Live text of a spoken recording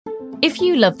If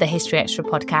you love the History Extra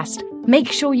podcast,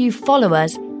 make sure you follow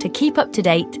us to keep up to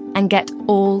date and get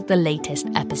all the latest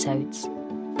episodes.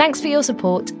 Thanks for your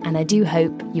support, and I do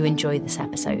hope you enjoy this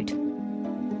episode.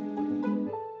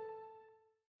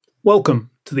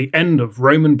 Welcome to the end of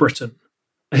Roman Britain,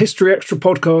 a History Extra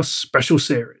podcast special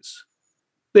series.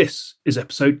 This is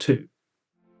episode 2.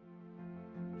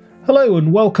 Hello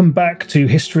and welcome back to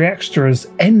History Extra's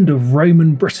End of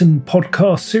Roman Britain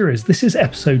podcast series. This is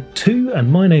episode 2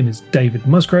 and my name is David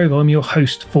Musgrove. I'm your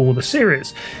host for the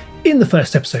series. In the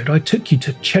first episode, I took you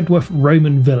to Chedworth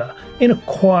Roman Villa in a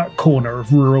quiet corner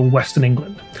of rural Western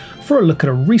England for a look at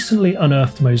a recently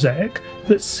unearthed mosaic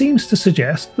that seems to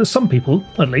suggest that some people,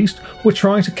 at least, were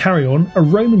trying to carry on a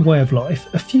Roman way of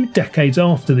life a few decades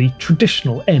after the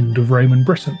traditional end of Roman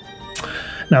Britain.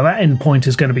 Now, that end point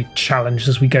is going to be challenged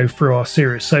as we go through our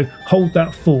series, so hold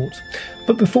that thought.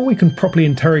 But before we can properly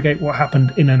interrogate what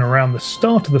happened in and around the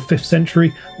start of the 5th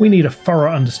century, we need a thorough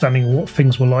understanding of what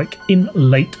things were like in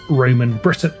late Roman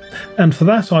Britain. And for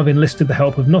that, I've enlisted the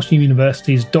help of Nottingham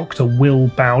University's Dr. Will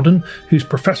Bowden, who's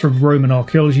Professor of Roman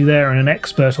Archaeology there and an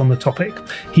expert on the topic.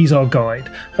 He's our guide.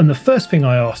 And the first thing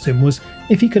I asked him was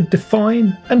if he could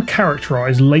define and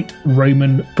characterise late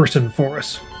Roman Britain for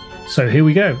us. So here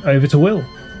we go, over to Will.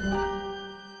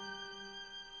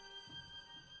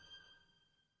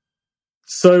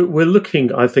 So we're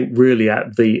looking, I think, really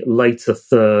at the later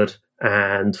 3rd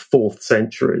and 4th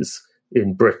centuries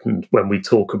in Britain when we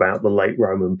talk about the late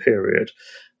Roman period.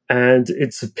 And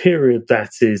it's a period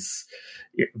that is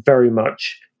very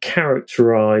much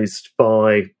characterised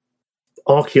by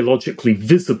archaeologically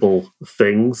visible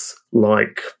things,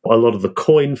 like a lot of the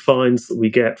coin finds that we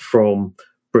get from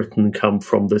Britain come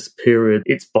from this period.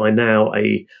 It's by now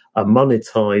a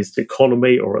monetized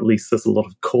economy, or at least there's a lot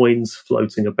of coins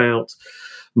floating about.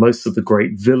 Most of the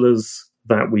great villas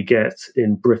that we get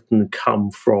in Britain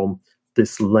come from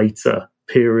this later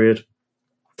period.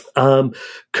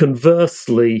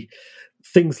 Conversely,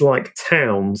 things like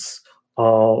towns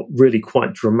are really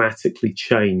quite dramatically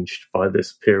changed by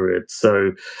this period.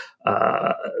 So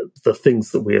the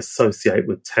things that we associate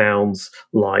with towns,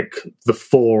 like the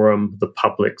forum, the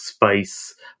public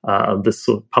space, and this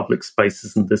sort of public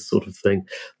spaces and this sort of thing,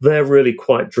 they're really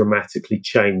quite dramatically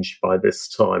changed by this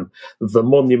time. The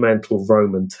monumental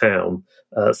Roman town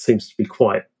seems to be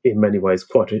quite, in many ways,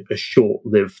 quite a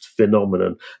short-lived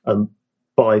phenomenon. And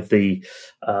by the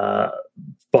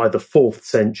 4th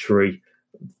century,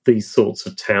 these sorts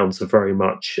of towns have very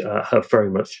much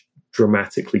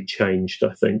dramatically changed,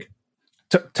 I think.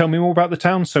 Tell me more about the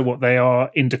towns. So what, they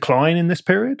are in decline in this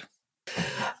period?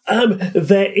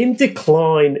 They're in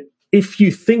decline if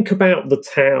you think about the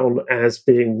town as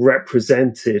being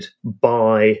represented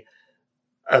by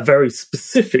a very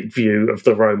specific view of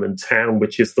the Roman town,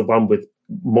 which is the one with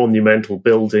monumental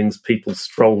buildings, people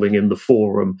strolling in the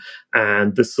forum,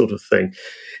 and this sort of thing.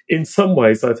 In some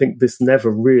ways, I think this never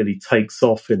really takes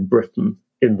off in Britain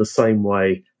in the same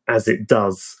way as it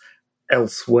does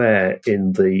elsewhere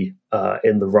in the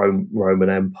Roman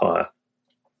Empire.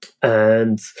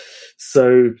 And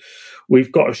so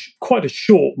we've got quite a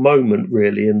short moment,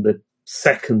 really, in the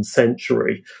 2nd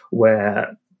century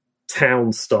where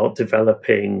towns start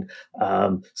developing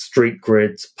street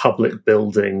grids, public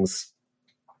buildings,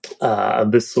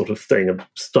 and this sort of thing, and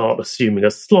start assuming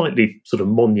a slightly sort of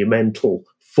monumental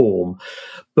form.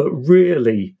 But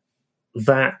really,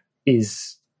 that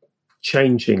is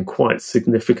changing quite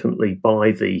significantly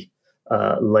by the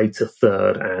later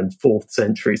 3rd and 4th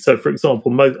century. So, for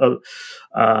example,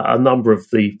 a number of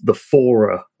the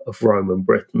fora of Roman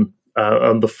Britain,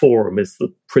 and the forum is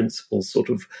the principal sort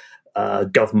of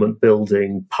government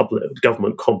building,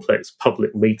 government complex,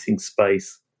 public meeting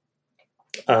space.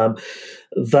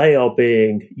 They are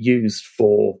being used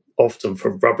often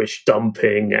for rubbish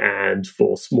dumping and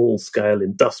for small-scale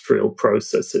industrial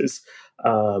processes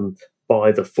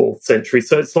by the 4th century.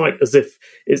 So it's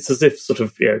as if sort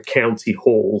of, county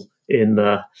hall in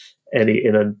a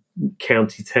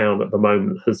county town at the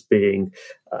moment has been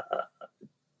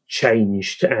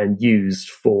changed and used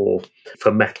for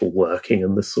metalworking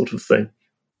and this sort of thing.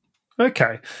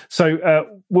 Okay, so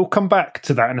we'll come back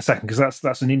to that in a second, because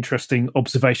that's an interesting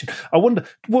observation. I wonder,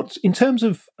 what in terms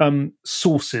of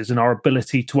sources and our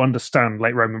ability to understand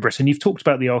late Roman Britain, you've talked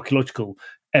about the archaeological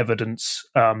evidence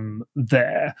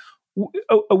there.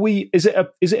 Is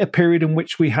it a period in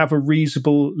which we have a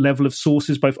reasonable level of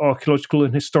sources, both archaeological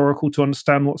and historical, to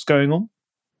understand what's going on?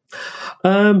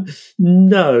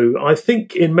 No, I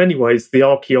think in many ways the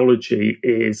archaeology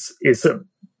is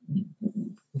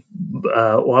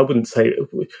well, I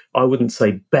wouldn't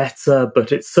say better,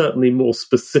 but it's certainly more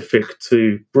specific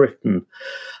to Britain.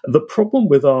 The problem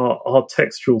with our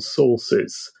textual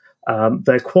sources,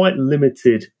 they're quite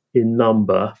limited in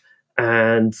number,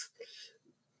 and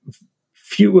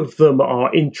few of them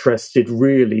are interested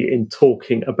really in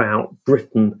talking about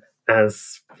Britain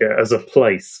as a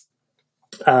place.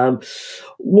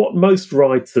 What most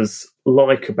writers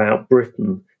like about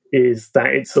Britain is that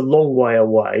it's a long way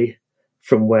away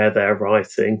from where they're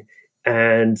writing,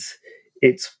 and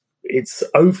it's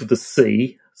over the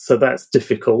sea, so that's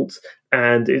difficult,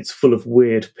 and it's full of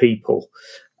weird people.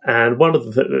 And one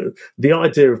of the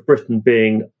idea of Britain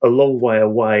being a long way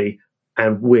away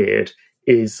and weird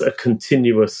is a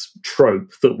continuous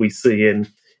trope that we see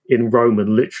in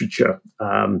Roman literature.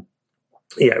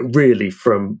 Really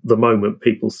from the moment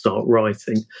people start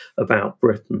writing about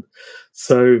Britain.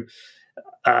 So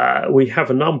we have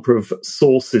a number of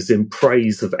sources in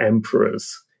praise of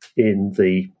emperors in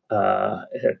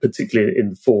particularly in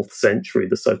the 4th century,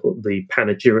 the so-called the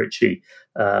Panegyrici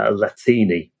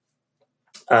Latini.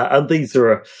 And these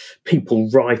are people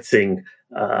writing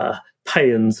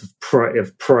paeans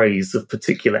of praise of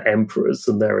particular emperors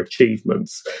and their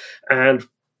achievements. And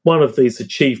one of these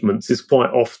achievements is quite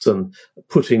often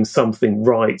putting something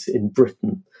right in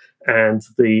Britain. And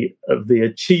the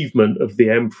achievement of the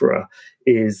emperor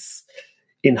is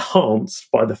enhanced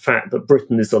by the fact that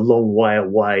Britain is a long way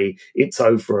away. It's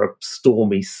over a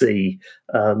stormy sea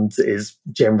and is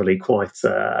generally quite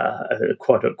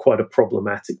a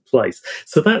problematic place.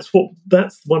 So that's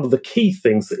one of the key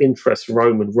things that interests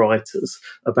Roman writers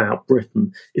about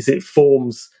Britain, is it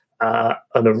forms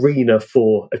an arena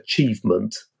for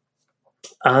achievement.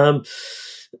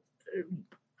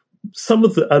 Some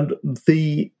of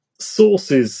the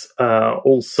sources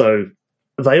also,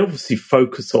 they obviously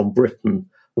focus on Britain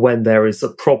when there is a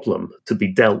problem to be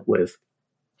dealt with.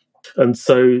 And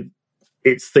so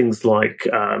it's things like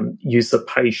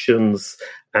usurpations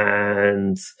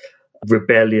and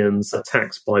rebellions,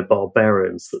 attacks by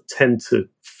barbarians that tend to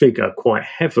figure quite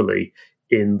heavily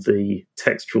in the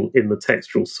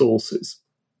textual sources.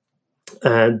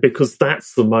 And because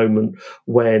that's the moment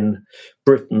when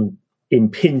Britain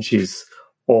impinges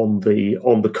on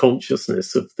the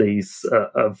consciousness of these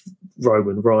of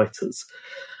Roman writers.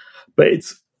 But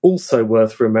it's also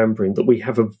worth remembering that we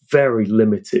have a very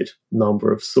limited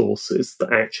number of sources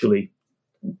that actually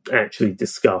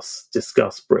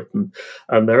discuss Britain,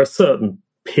 and there are certain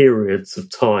periods of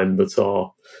time that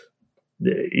are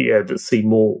that see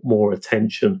more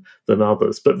attention than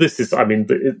others. But this is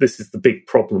the big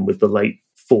problem with the late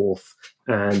 4th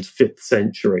and 5th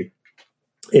century,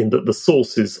 in that the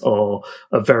sources are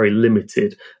very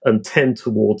limited and tend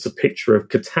towards a picture of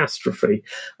catastrophe,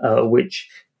 which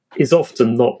is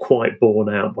often not quite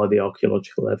borne out by the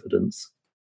archaeological evidence.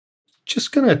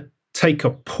 Just going to take a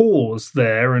pause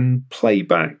there and play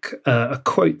back a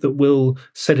quote that Will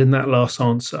said in that last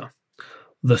answer.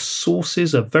 The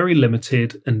sources are very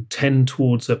limited and tend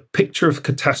towards a picture of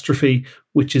catastrophe,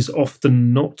 which is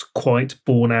often not quite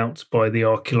borne out by the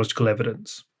archaeological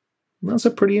evidence. That's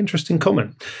a pretty interesting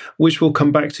comment, which we'll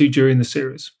come back to during the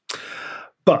series.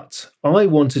 But I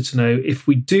wanted to know if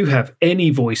we do have any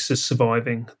voices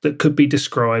surviving that could be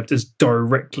described as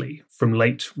directly from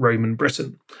late Roman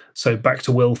Britain. So back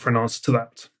to Will for an answer to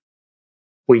that.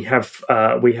 We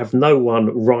have no one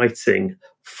writing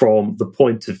from the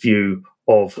point of view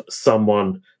of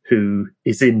someone who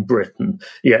is in Britain,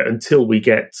 until we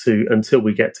get to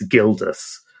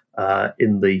Gildas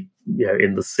in the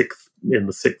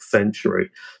 6th century.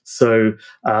 So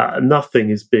nothing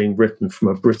is being written from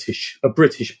a British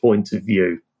point of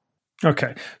view.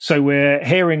 Okay, so we're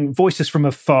hearing voices from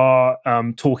afar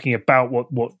talking about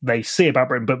what they see about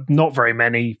Britain, but not very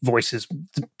many voices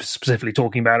specifically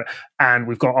talking about it. And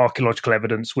we've got archaeological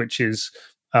evidence, which is,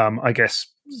 I guess,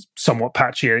 somewhat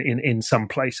patchy in some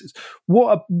places.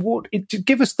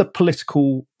 Give us the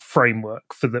political framework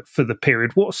for the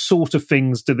period. What sort of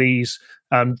things do these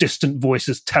distant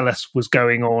voices tell us was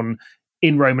going on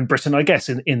in Roman Britain, I guess,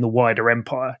 in the wider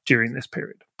empire during this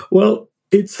period? Well,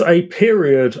 it's a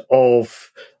period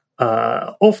of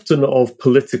often of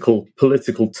political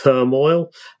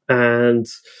turmoil, and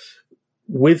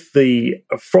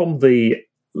from the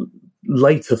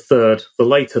later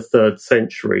third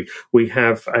century, we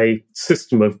have a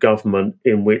system of government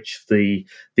in which the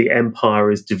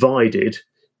empire is divided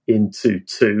into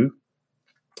two.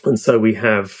 And so we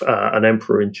have an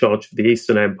emperor in charge of the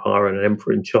Eastern Empire and an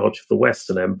emperor in charge of the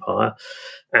Western Empire.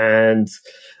 And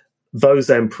those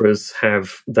emperors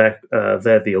they're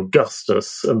the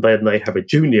Augustus, and then they have a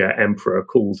junior emperor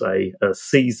called a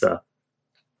Caesar.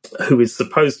 who is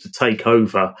supposed to take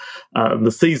over, and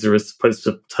the Caesar is supposed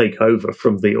to take over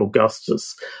from the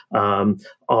Augustus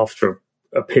after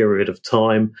a period of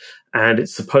time, and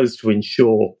it's supposed to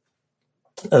ensure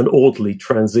an orderly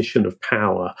transition of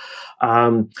power.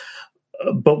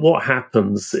 But what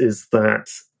happens is that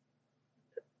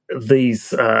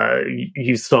these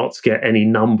you start to get any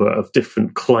number of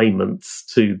different claimants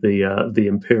to the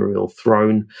imperial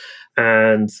throne,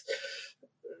 and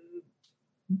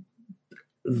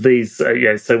these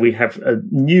so we have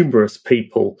numerous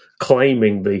people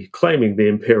claiming the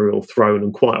imperial throne,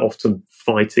 and quite often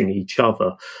fighting each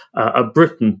other.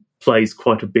 Britain plays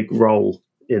quite a big role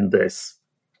in this.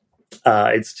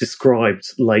 It's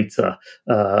described later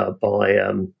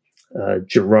by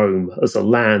Jerome as a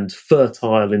land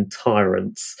fertile in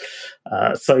tyrants.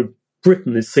 So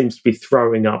Britain seems to be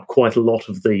throwing up quite a lot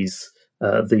of these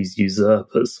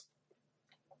usurpers.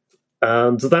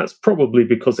 And that's probably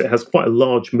because it has quite a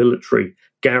large military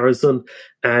garrison,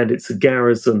 and it's a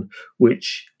garrison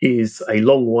which is a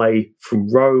long way from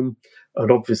Rome.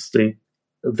 And obviously,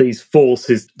 these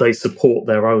forces, they support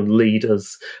their own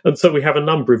leaders. And so we have a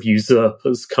number of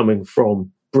usurpers coming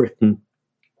from Britain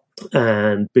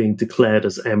and being declared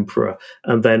as emperor,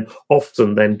 and then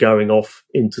often going off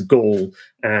into Gaul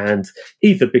and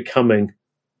either becoming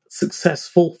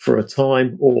successful for a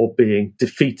time or being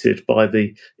defeated by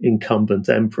the incumbent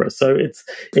emperor. So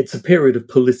it's a period of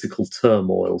political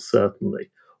turmoil, certainly,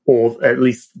 or at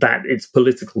least that it's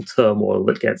political turmoil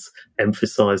that gets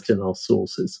emphasized in our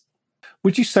sources.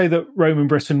 Would you say that Roman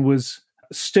Britain was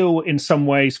still in some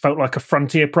ways felt like a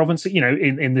frontier province,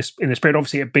 in this period?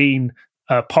 Obviously it had been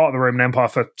part of the Roman Empire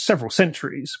for several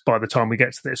centuries by the time we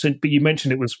get to this. But you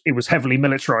mentioned it was heavily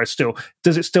militarized still.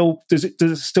 Does it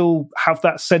still have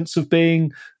that sense of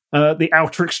being the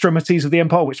outer extremities of the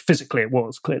empire, which physically it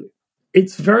was, clearly?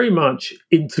 It's very much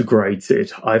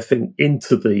integrated, I think,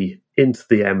 into the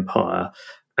empire.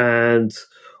 And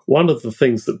one of the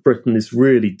things that Britain is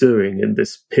really doing in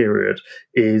this period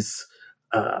is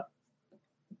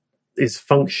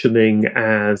functioning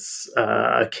as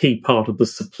a key part of the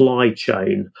supply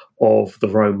chain of the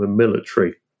Roman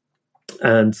military.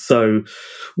 And so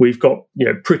we've got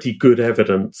pretty good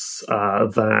evidence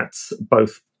that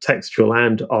both textual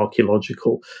and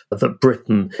archaeological, that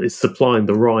Britain is supplying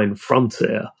the Rhine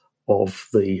frontier of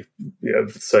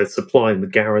so supplying the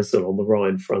garrison on the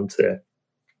Rhine frontier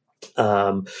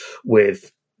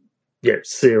with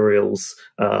cereals,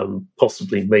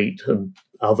 possibly meat and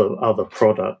other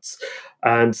products.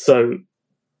 And so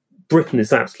Britain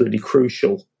is absolutely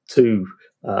crucial to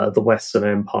the Western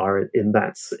Empire in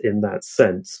that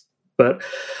sense. But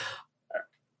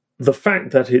the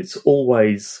fact that it's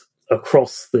always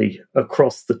across the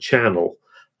channel,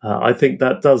 I think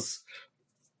that does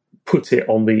put it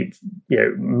on the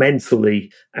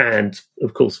mentally and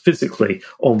of course physically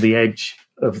on the edge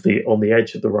of the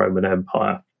Roman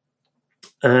Empire.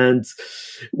 And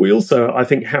we also, I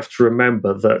think, have to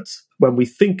remember that when we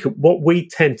think of what we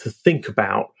tend to think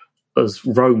about as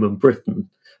Roman Britain,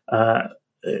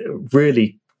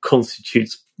 really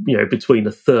constitutes, between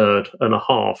a third and a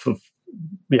half of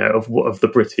the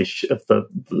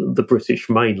British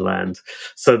mainland.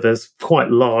 So there's quite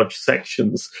large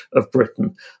sections of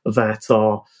Britain that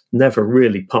are never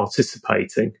really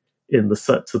participating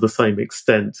to the same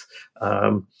extent.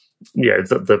 The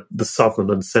southern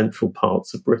and central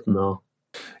parts of Britain are.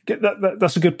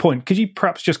 That's a good point. Could you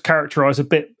perhaps just characterise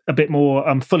a bit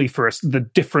more fully for us the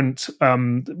different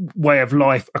way of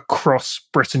life across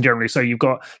Britain generally? So you've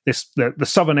got the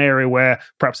southern area where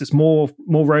perhaps it's more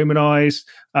Romanised,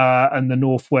 and the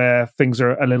north where things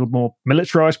are a little more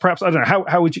militarised. Perhaps, I don't know,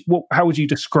 how would you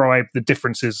describe the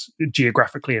differences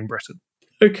geographically in Britain?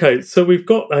 Okay, so we've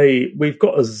got a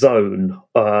zone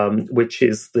which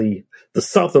is the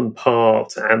southern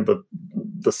part and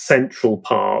the central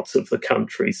part of the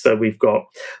country. So we've got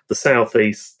the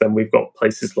southeast, then we've got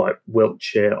places like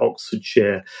Wiltshire,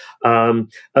 Oxfordshire,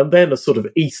 and then a sort of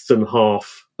eastern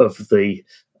half of the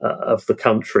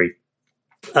country.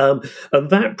 And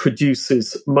that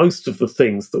produces most of the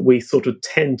things that we sort of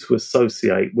tend to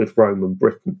associate with Roman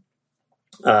Britain.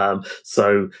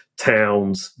 So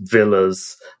towns,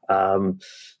 villas,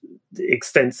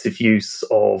 extensive use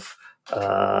of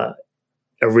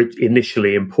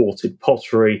initially imported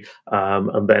pottery,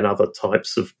 and then other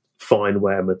types of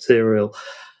fineware material.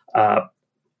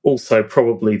 Also,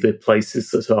 probably the places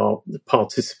that are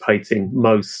participating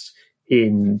most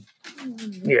in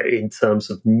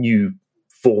terms of new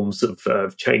forms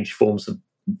of changed forms of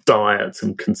diet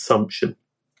and consumption.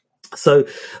 So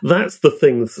that's the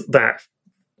things that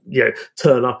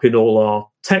turn up in all our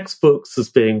textbooks as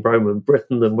being Roman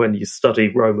Britain, and when you study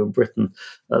Roman Britain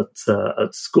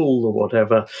at school or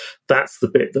whatever, that's the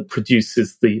bit that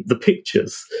produces the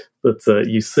pictures that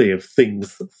you see of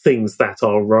things that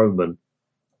are Roman.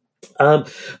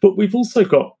 But we've also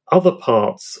got other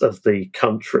parts of the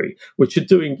country which are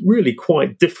doing really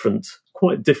quite different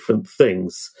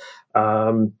things,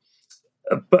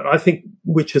 but I think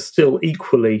which are still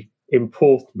equally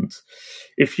important.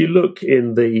 If you look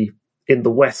in the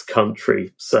West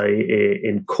Country, say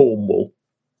in Cornwall,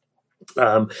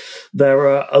 there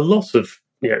are a lot of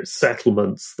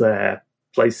settlements there,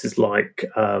 places like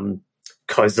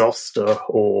Kaisoster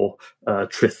or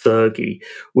Trithurgi,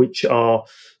 which are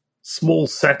small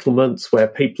settlements where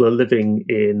people are living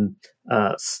in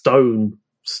stone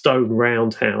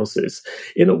roundhouses,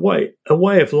 in a way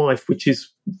of life which is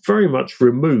very much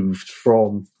removed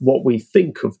from what we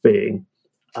think of being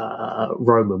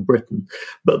Roman Britain.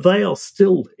 But they are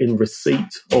still in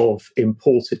receipt of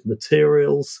imported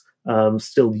materials,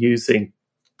 still using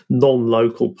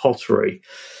non-local pottery.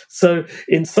 So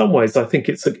in some ways, I think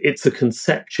it's a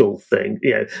conceptual thing.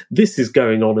 This is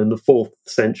going on in the 4th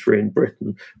century in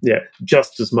Britain,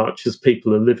 just as much as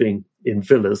people are living in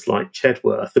villas like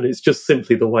Chedworth, and it's just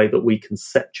simply the way that we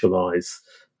conceptualize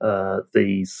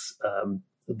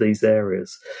these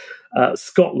areas.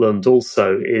 Scotland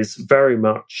also is very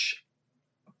much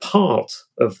part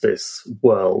of this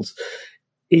world,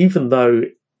 even though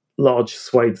large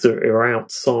swathes are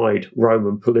outside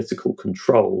Roman political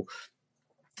control.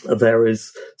 There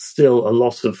is still a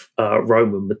lot of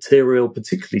Roman material,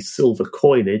 particularly silver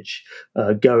coinage,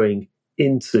 going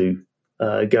into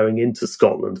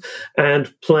Scotland,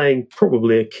 and playing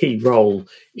probably a key role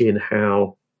in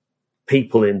how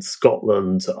people in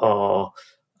Scotland are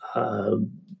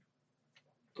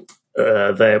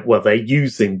they're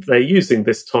using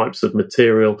this types of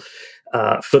material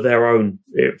for their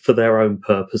own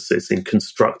purposes in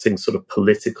constructing sort of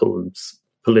political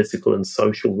and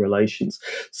social relations.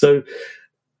 So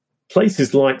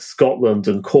places like Scotland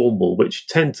and Cornwall, which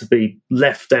tend to be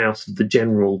left out of the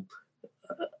general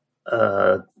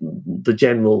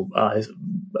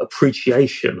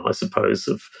appreciation, I suppose,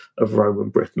 of Roman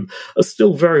Britain, are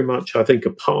still very much, I think,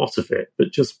 a part of it,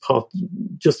 but just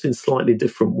in slightly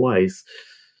different ways.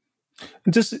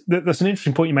 And that's an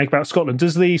interesting point you make about Scotland.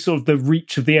 Does the sort of the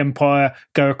reach of the empire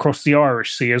go across the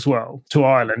Irish Sea as well to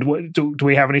Ireland? Do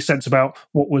we have any sense about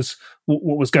what was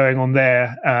going on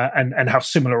there, and how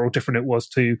similar or different it was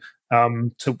to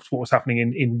what was happening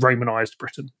in Romanized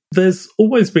Britain? There's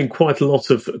always been quite a lot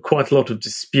of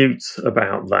disputes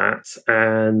about that,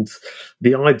 and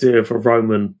the idea of a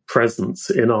Roman presence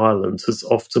in Ireland has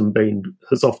often been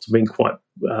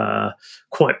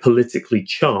quite politically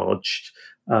charged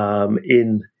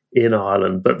in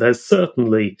Ireland. But there's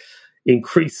certainly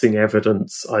increasing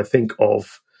evidence, I think,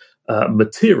 of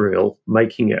material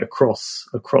making it across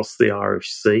the Irish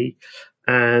Sea,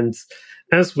 and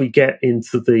as we get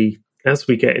into the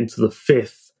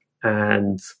 5th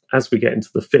and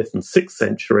 6th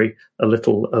century, a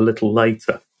little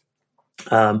later,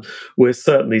 we're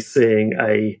certainly seeing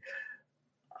a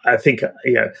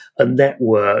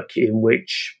network in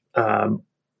which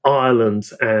Ireland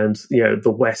and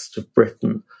the west of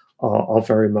Britain are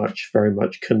very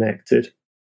much connected.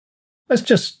 Let's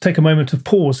just take a moment of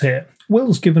pause here.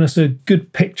 Will's given us a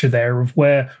good picture there of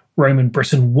where Roman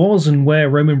Britain was and where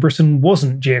Roman Britain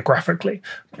wasn't geographically.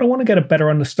 But I want to get a better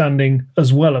understanding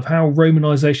as well of how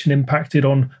Romanisation impacted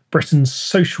on Britain's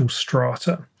social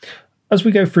strata. As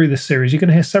we go through this series, you're going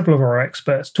to hear several of our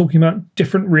experts talking about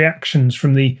different reactions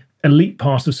from the elite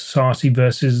part of society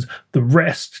versus the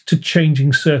rest to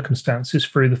changing circumstances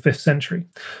through the 5th century.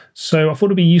 So I thought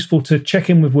it'd be useful to check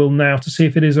in with Will now to see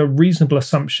if it is a reasonable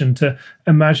assumption to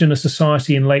imagine a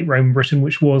society in late Roman Britain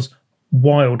which was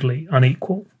wildly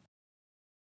unequal.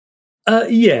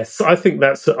 Yes, I think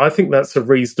that's a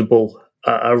reasonable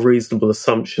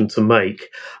assumption to make.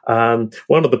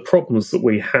 One of the problems that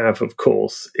we have, of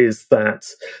course, is that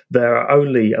there are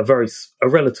only a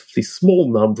relatively small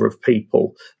number of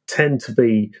people tend to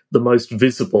be the most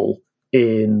visible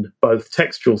in both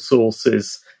textual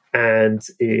sources and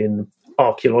in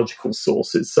archaeological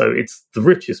sources. So it's the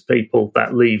richest people that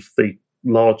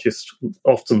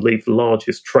often leave the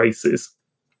largest traces,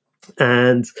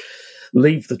 and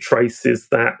leave the traces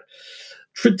that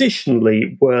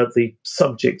traditionally were the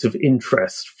subject of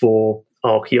interest for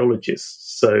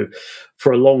archaeologists. So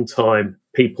for a long time,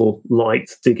 people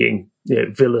liked digging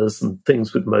villas and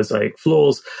things with mosaic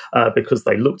floors because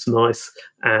they looked nice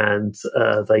and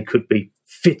they could be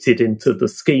fitted into the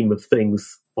scheme of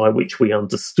things by which we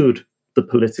understood the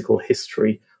political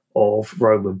history of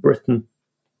Roman Britain.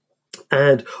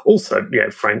 And also,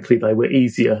 frankly, they were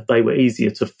easier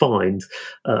to find.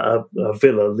 A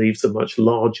villa leaves a much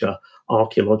larger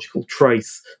archaeological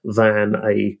trace than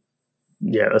a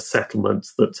settlement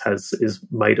that is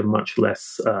made of much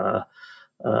less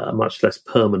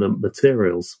permanent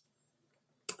materials.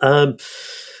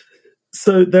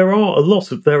 So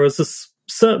there is a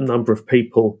certain number of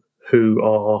people who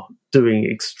are doing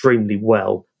extremely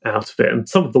well out of it, and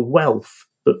some of the wealth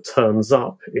that turns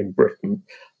up in Britain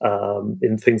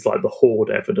in things like the hoard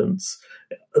evidence,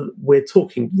 we're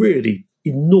talking really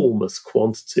enormous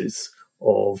quantities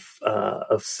of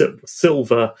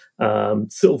silver,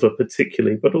 silver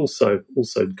particularly, but also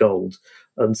gold.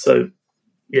 And so,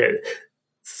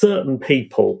 certain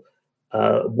people,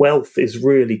 wealth is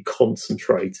really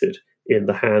concentrated in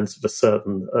the hands of a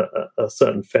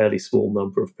certain fairly small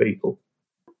number of people.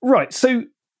 Right. So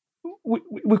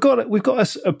we've got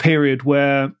a period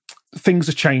where things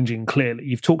are changing. Clearly,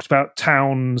 you've talked about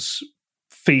towns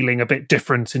feeling a bit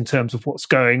different in terms of what's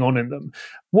going on in them.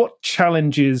 What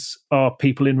challenges are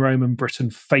people in Roman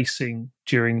Britain facing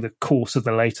during the course of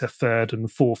the later 3rd and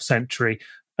 4th century,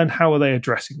 and how are they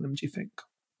addressing them, do you think?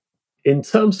 In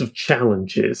terms of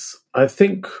challenges, I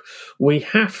think we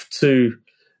have to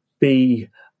be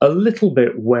a little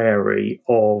bit wary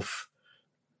of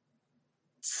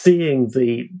seeing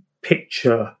the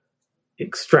picture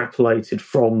extrapolated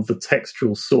from the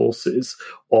textual sources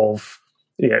of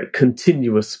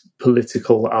continuous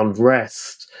political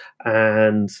unrest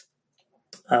and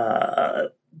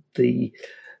the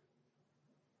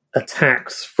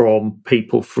attacks from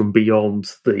people from beyond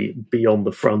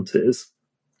the frontiers.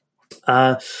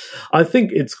 I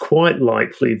think it's quite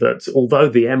likely that although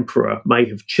the emperor may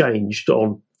have changed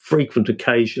on frequent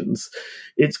occasions,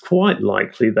 it's quite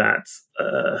likely that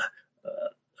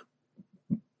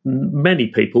many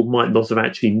people might not have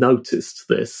actually noticed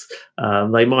this.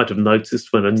 They might have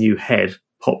noticed when a new head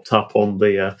popped up on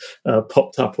the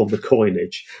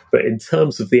coinage, but in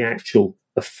terms of the actual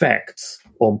effects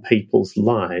on people's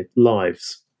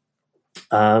lives,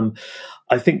 I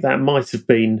think that might have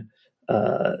been.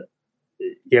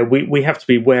 We have to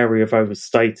be wary of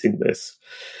overstating this.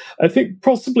 I think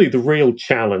possibly the real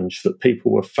challenge that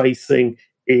people were facing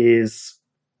is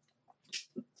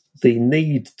the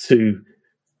need to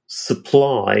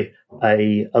supply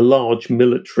a large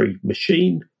military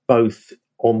machine, both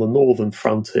on the northern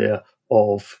frontier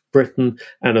of Britain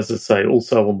and, as I say,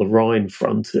 also on the Rhine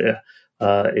frontier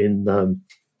in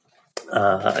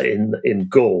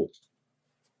Gaul.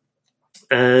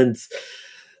 And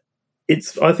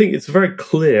I think it's very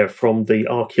clear from the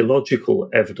archaeological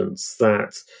evidence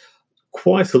that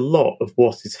quite a lot of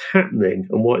what is happening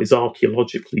and what is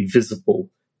archaeologically visible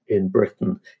in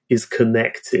Britain is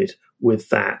connected with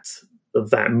that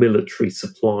military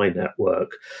supply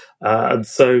network, and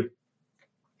so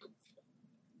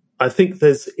I think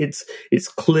it's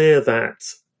clear that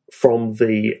from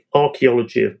the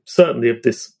archaeology, certainly of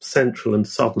this central and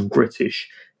southern British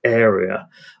area,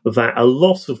 that a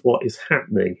lot of what is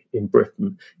happening in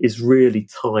Britain is really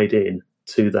tied in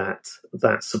to that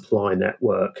supply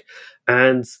network,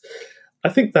 and I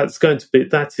think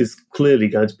that is clearly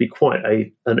going to be quite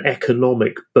an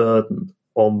economic burden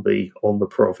on the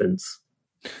province.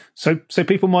 So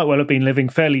people might well have been living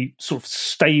fairly sort of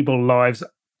stable lives,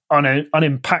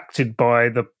 unimpacted by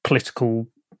the political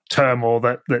turmoil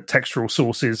that textual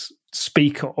sources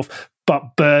speak of,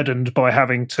 but burdened by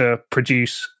having to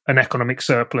produce an economic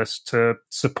surplus to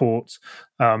support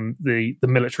the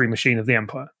military machine of the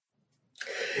empire.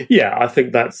 Yeah, I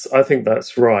think that's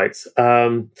right.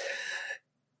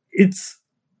 It's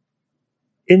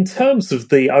in terms of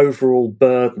the overall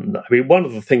burden. I mean, one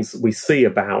of the things that we see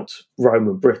about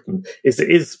Roman Britain is it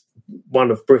is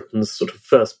one of Britain's sort of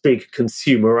first big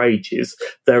consumer ages.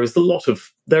 There is a lot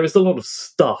of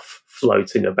stuff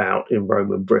floating about in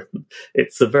Roman Britain.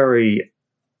 It's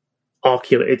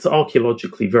it's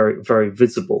archaeologically very, very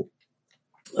visible,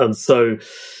 and so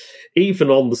even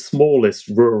on the smallest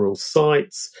rural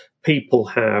sites, people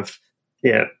have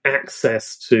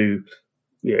access to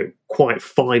quite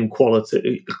fine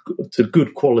quality, to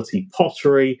good quality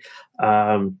pottery.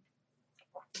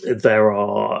 There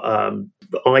are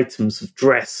items of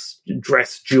dress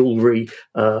jewellery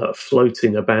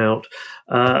floating about,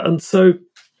 and so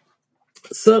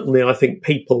certainly I think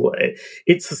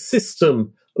it's a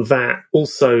system that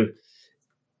also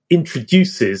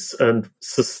introduces and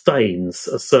sustains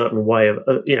a certain way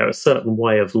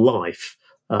of life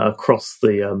across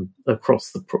the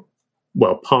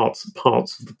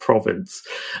parts of the province.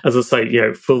 As I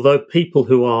say, for the people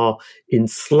who are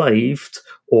enslaved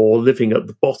or living at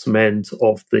the bottom end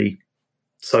of the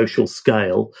social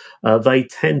scale, they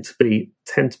tend to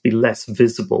be less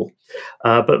visible.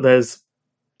 But there's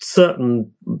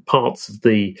certain parts of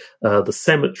the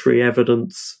cemetery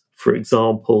evidence, for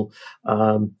example,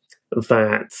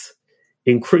 that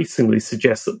increasingly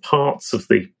suggest that parts of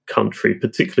the country,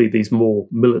 particularly these more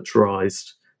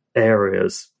militarized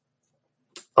areas,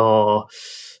 are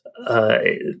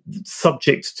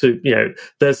subject to,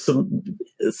 there's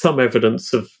some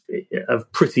evidence of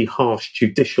pretty harsh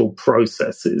judicial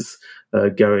processes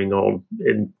going on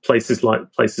in places like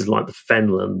the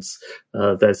Fenlands.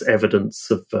 There's evidence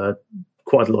of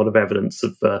quite a lot of evidence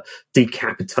of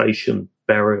decapitation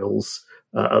burials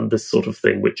and this sort of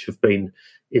thing, which have been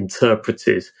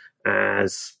interpreted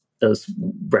as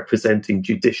representing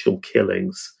judicial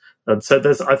killings. And so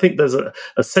I think there's a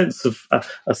sense of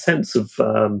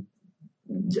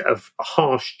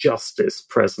harsh justice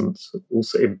present,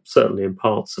 also certainly in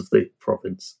parts of the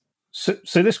province. So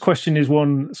this question is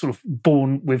one sort of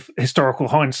born with historical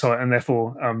hindsight and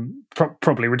therefore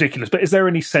probably ridiculous. But is there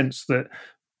any sense that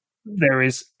there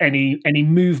is any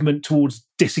movement towards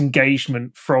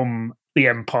disengagement from the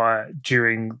empire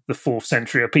during the 4th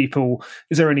century?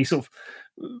 Is there any sort of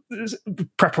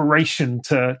preparation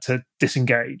to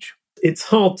disengage? It's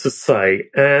hard to say,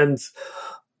 and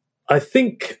I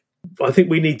think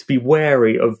we need to be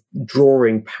wary of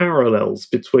drawing parallels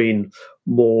between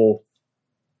more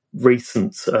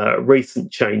recent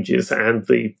changes and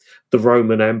the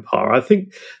Roman Empire. I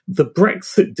think the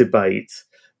Brexit debate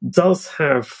does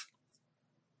have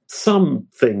some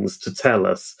things to tell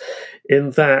us,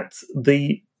 in that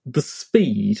the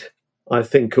speed, I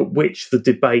think, at which the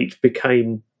debate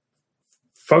became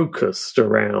focused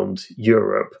around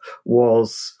Europe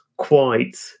was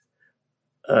quite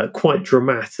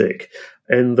dramatic,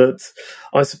 in that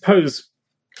I suppose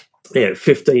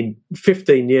 15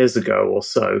 years ago or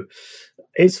so,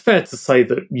 it's fair to say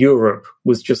that Europe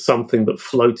was just something that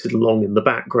floated along in the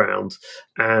background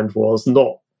and was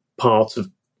not part of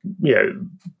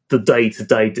the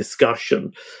day-to-day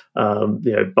discussion,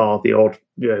 bar the odd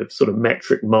sort of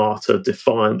metric martyr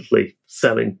defiantly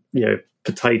selling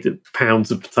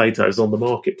pounds of potatoes on the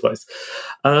marketplace.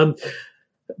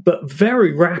 But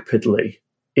very rapidly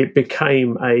it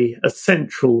became a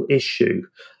central issue.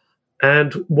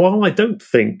 And while I don't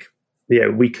think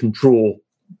we can draw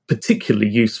particularly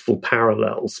useful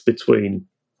parallels between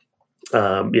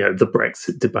the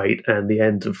Brexit debate and the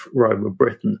end of Roman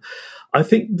Britain, I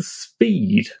think the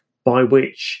speed by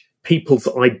which people's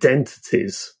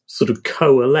identities sort of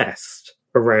coalesced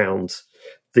around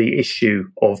the issue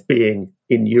of being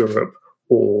in Europe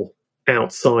or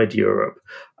outside Europe,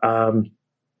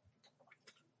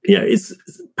 is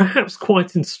perhaps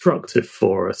quite instructive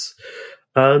for us.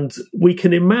 And we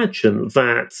can imagine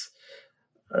that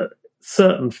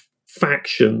certain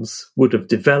factions would have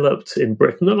developed in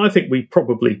Britain, and I think we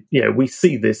probably, we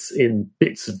see this in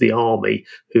bits of the army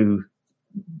who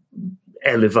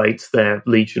elevate their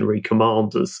legionary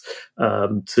commanders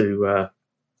to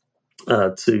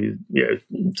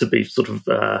be sort of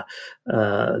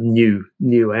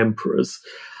new emperors.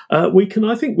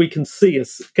 I think we can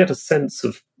get a sense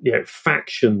of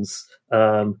factions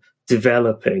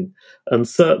developing, and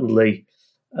certainly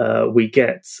we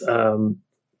get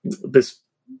this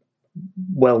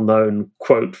well-known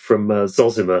quote from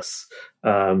Zosimus,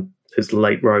 who's a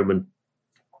late Roman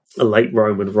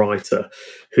writer,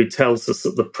 who tells us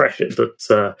that the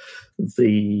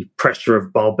pressure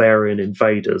of barbarian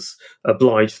invaders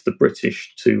obliged the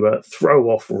British to throw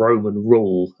off Roman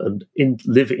rule and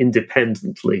live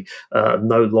independently,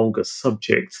 no longer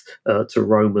subject to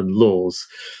Roman laws.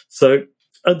 So,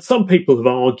 and some people have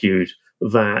argued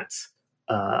that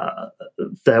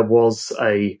there was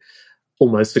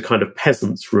almost a kind of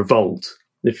peasants' revolt,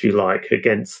 if you like,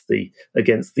 against the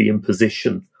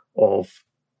imposition of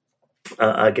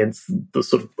against the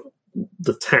sort of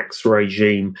the tax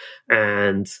regime,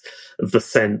 and the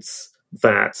sense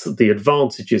that the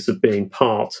advantages of being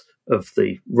part of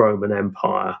the Roman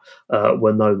Empire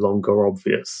were no longer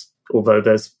obvious. Although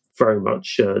there's very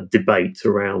much debate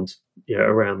around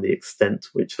the extent to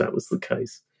which that was the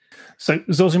case. So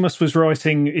Zosimus was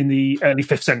writing in the early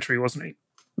 5th century, wasn't he?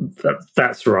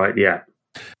 That's right, yeah.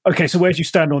 Okay, so where do you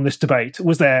stand on this debate?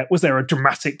 Was there a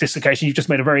dramatic dislocation? You just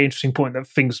made a very interesting point that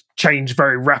things change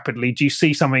very rapidly. Do you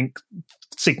see something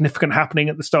significant happening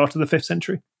at the start of the 5th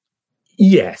century?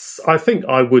 Yes, I think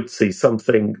I would see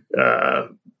something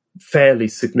fairly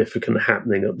significant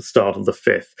happening at the start of the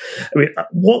 5th. I mean,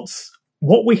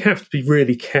 what we have to be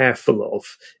really careful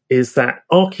of is that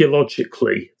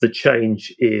archaeologically the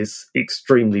change is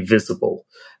extremely visible,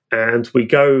 and we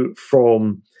go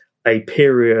from a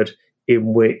period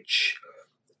in which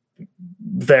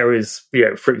there is,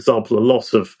 for example, a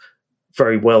lot of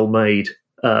very well made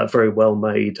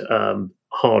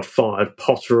hard-fired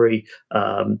pottery,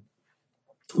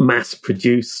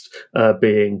 mass-produced,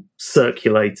 being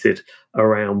circulated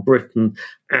around Britain,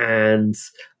 and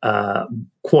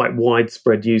quite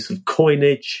widespread use of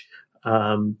coinage,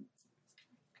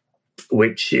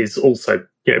 which is also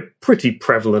pretty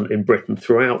prevalent in Britain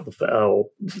throughout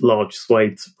large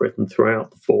swathes of Britain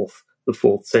throughout the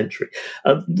fourth century.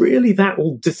 Really, that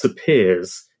all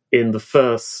disappears in the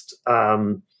first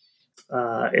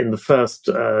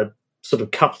sort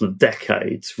of couple of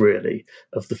decades, really,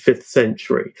 of the 5th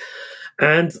century.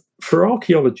 And for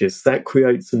archaeologists, that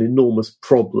creates an enormous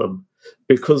problem,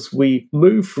 because we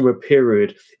move from a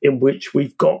period in which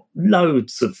we've got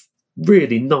loads of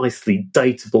really nicely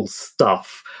datable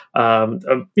stuff,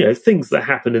 things that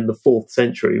happen in the 4th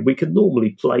century, we can normally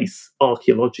place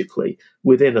archaeologically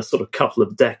within a sort of couple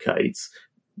of decades,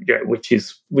 which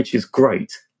is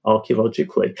great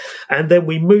archaeologically. And then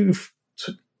we move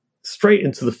straight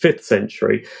into the 5th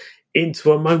century,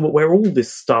 into a moment where all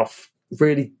this stuff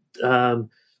really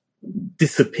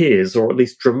disappears, or at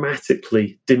least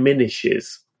dramatically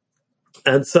diminishes.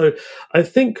 And so I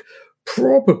think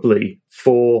probably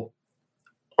for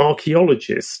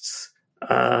archaeologists,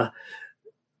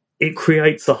 it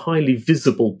creates a highly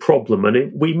visible problem,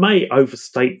 and we may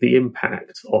overstate the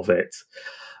impact of it.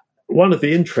 One of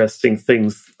the interesting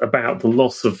things about the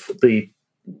loss of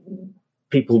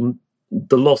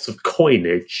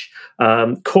coinage,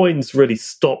 coins really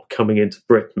stopped coming into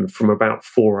Britain from about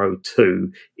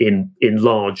 402 in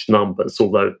large numbers,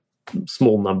 although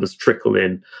small numbers trickle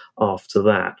in after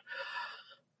that.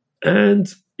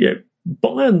 And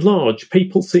by and large,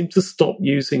 people seem to stop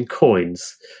using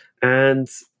coins. And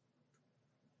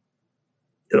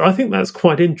I think that's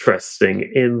quite interesting,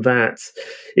 in that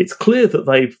it's clear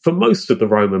that for most of the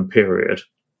Roman period,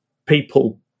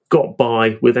 people got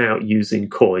by without using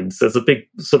coins. There's a big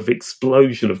sort of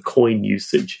explosion of coin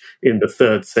usage in the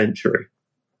 3rd century.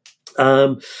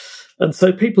 And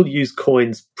so people use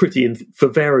coins for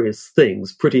various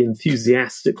things, pretty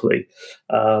enthusiastically,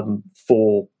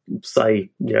 for, say,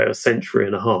 a century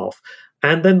and a half.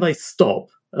 And then they stop,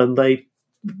 and they're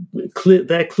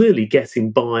clearly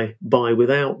getting by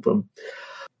without them.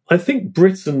 I think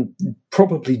Britain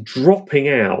probably dropping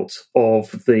out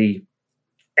of the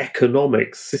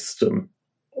economic system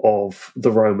of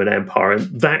the Roman Empire,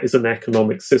 and that is an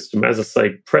economic system, as I say,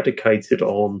 predicated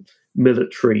on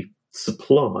military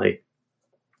supply.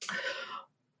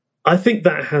 I think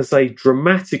that has a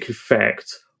dramatic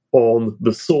effect on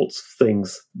the sorts of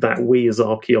things that we as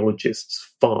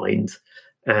archaeologists find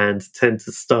and tend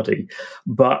to study.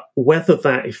 But whether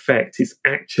that effect is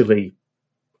actually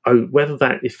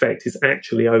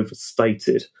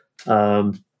overstated,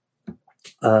 I'm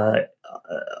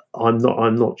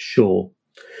not sure.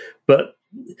 But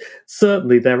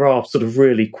certainly there are sort of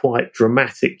really quite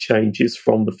dramatic changes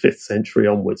from the 5th century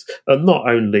onwards, and not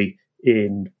only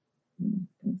in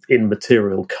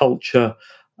material culture,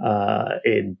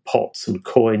 in pots and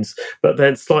coins, but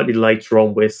then slightly later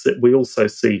on we also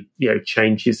see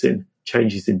changes in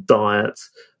diet,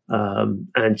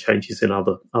 and changes in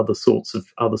other sorts of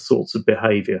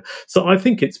behaviour. So I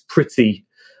think it's pretty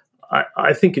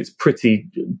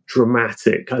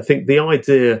dramatic. I think the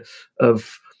idea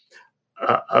of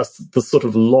the sort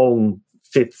of long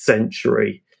 5th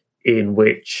century in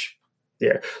which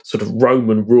sort of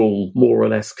Roman rule more or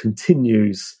less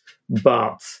continues,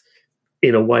 but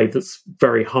in a way that's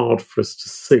very hard for us to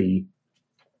see.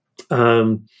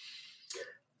 I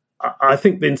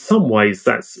think in some ways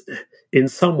that's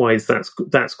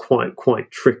quite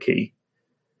tricky.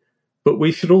 But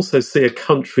we should also see a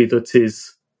country that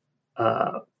is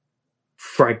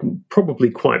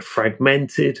probably quite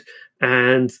fragmented,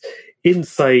 and in,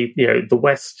 say, the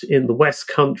West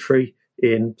Country,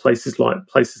 in places like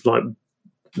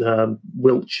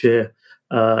Wiltshire,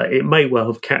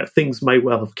 things may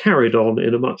well have carried on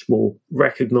in a much more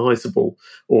recognisable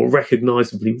or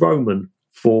recognisably Roman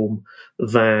form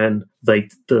than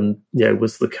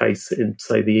was the case in,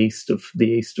 say, the east of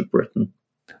Britain.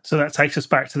 So that takes us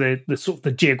back to the sort of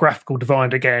the geographical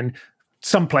divide again.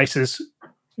 Some places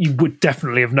you would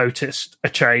definitely have noticed a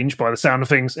change by the sound of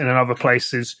things, and in other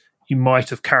places you might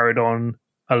have carried on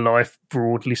a life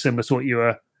broadly similar to what you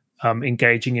were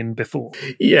engaging in before.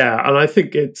 Yeah, and I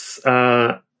think it's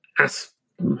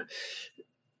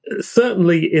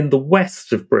certainly in the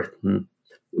west of Britain,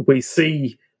 we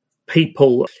see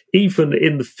people, even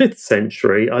in the 5th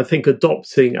century, I think,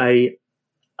 adopting a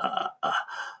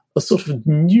sort of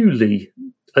new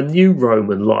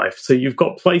Roman life. So you've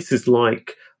got places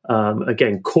like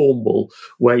again, Cornwall,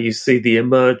 where you see the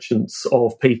emergence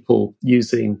of people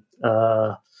using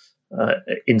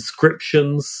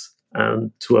inscriptions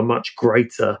to a much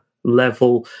greater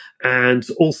level, and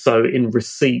also in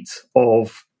receipt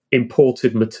of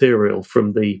imported material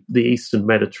from the Eastern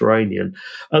Mediterranean.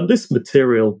 And this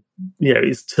material,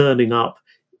 is turning up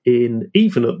in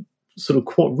even at sort of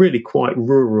quite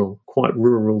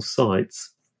rural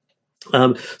sites.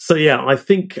 I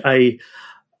think a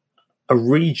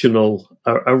regionally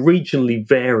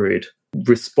varied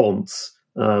response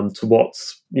to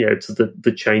what's to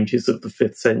the changes of the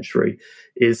 5th century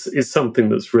is something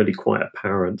that's really quite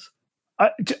apparent.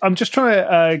 I'm just trying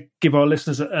to give our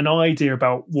listeners an idea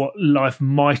about what life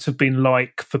might have been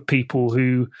like for people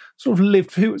who sort of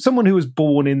lived, someone who was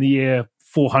born in the year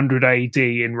 400 AD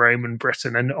in Roman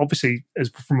Britain. And obviously, as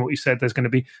from what you said, there's going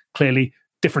to be clearly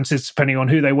differences depending on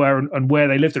who they were and where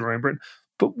they lived in Roman Britain.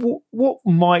 But what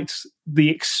might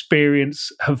the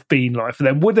experience have been like for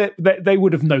them? Would they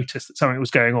would have noticed that something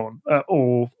was going on,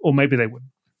 or maybe they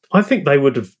wouldn't? I think they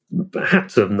would have had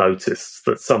to have noticed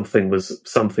that something was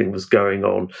going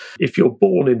on. If you're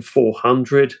born in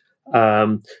 400,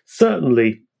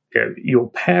 certainly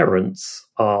your parents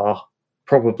are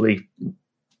probably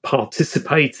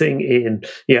participating in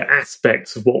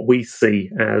aspects of what we see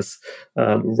as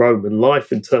Roman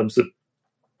life in terms of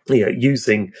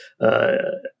using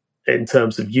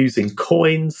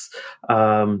coins,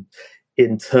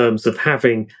 in terms of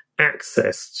having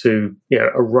access to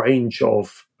a range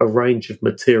of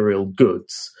material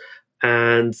goods,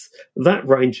 and that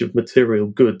range of material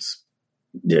goods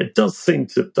does seem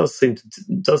to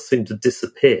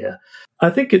disappear. I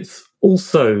think it's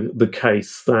also the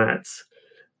case that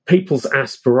people's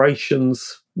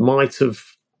aspirations might have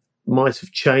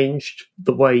changed.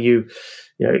 The way you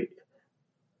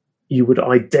would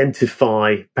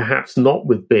identify, perhaps not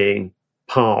with being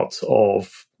part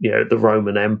of the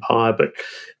Roman Empire, but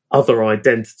other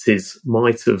identities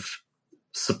might have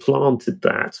supplanted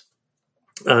that.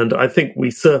 And I think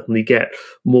we certainly get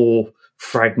more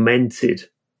fragmented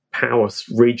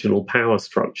regional power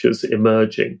structures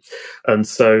emerging. And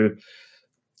so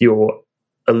your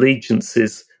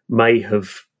allegiances may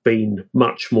have been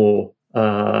much more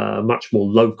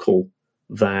local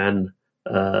than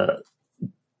they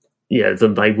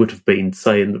would have been,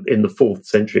 say, in the 4th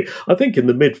century. I think in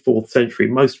the mid 4th century,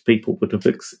 most people would have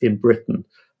in Britain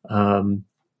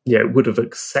would have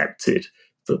accepted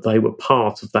that they were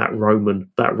part of that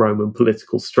Roman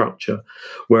political structure.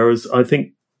 Whereas I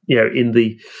think in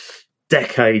the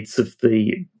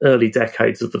early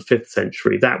decades of the 5th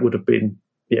century, that would have been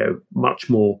much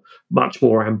more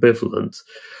ambivalent.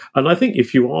 And I think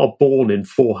if you are born in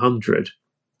 400,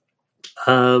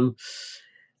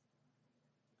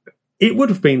 it would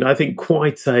have been, I think,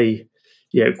 quite a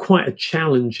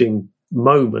challenging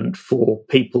moment for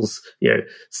people's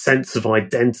sense of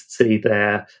identity,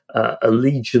 their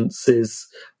allegiances,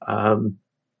 and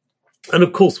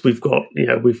of course we've got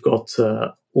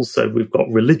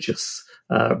religious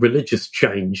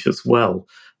change as well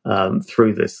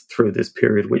through this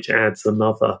period, which adds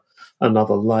another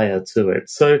layer to it.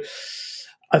 So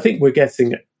I think we're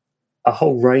getting a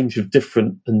whole range of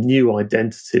different and new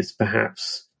identities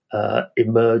perhaps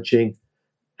emerging,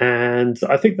 and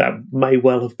I think that may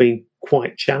well have been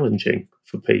quite challenging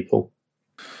for people.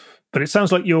 But it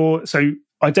sounds like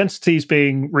identities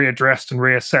being readdressed and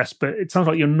reassessed, but it sounds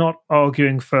like you're not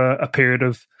arguing for a period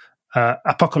of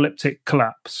apocalyptic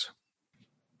collapse.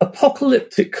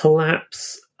 Apocalyptic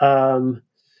collapse, not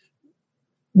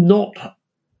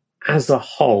as a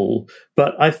whole,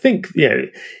 but I think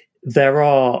there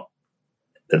are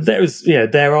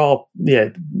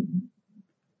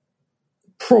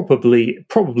probably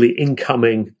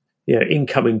incoming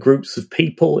groups of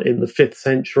people in the 5th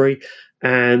century,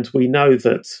 and we know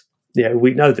that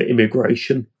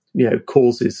immigration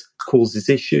causes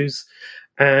issues,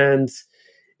 and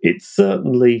it's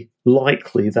certainly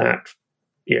likely that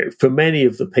for many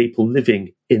of the people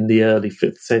living in the early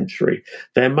 5th century,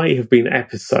 there may have been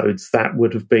episodes that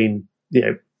would have been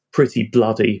pretty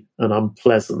bloody and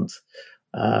unpleasant.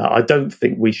 I don't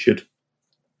think we should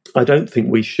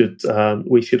overlook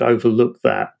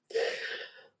that.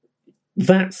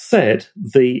 That said,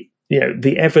 the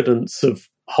evidence of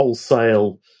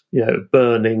wholesale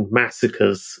burning,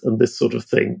 massacres, and this sort of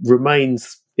thing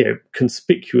remains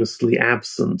conspicuously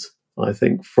absent, I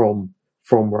think, from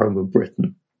Roman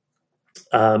Britain.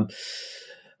 But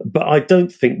I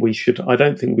don't think we should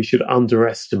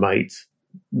underestimate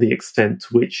the extent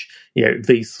to which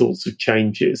these sorts of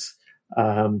changes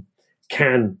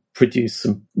can produce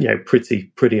some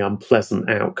pretty unpleasant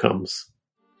outcomes.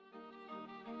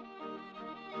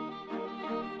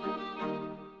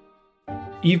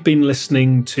 you've been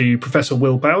listening to Professor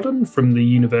Will Bowden from the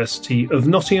University of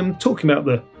Nottingham talking about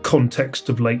the context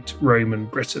of late Roman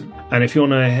Britain. And if you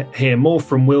want to hear more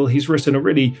from Will, he's written a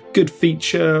really good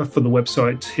feature for the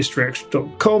website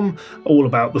historyextra.com all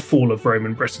about the fall of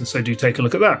Roman Britain, so do take a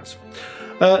look at that.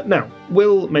 Now,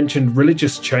 Will mentioned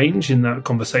religious change in that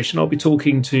conversation. I'll be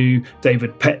talking to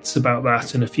David Petts about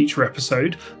that in a future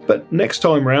episode. But next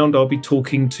time round, I'll be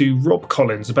talking to Rob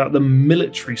Collins about the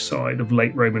military side of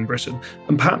late Roman Britain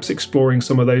and perhaps exploring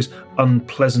some of those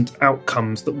unpleasant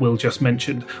outcomes that Will just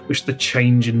mentioned, which the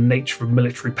change in nature of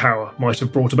military power might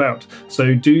have brought about.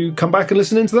 So do come back and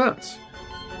listen into that.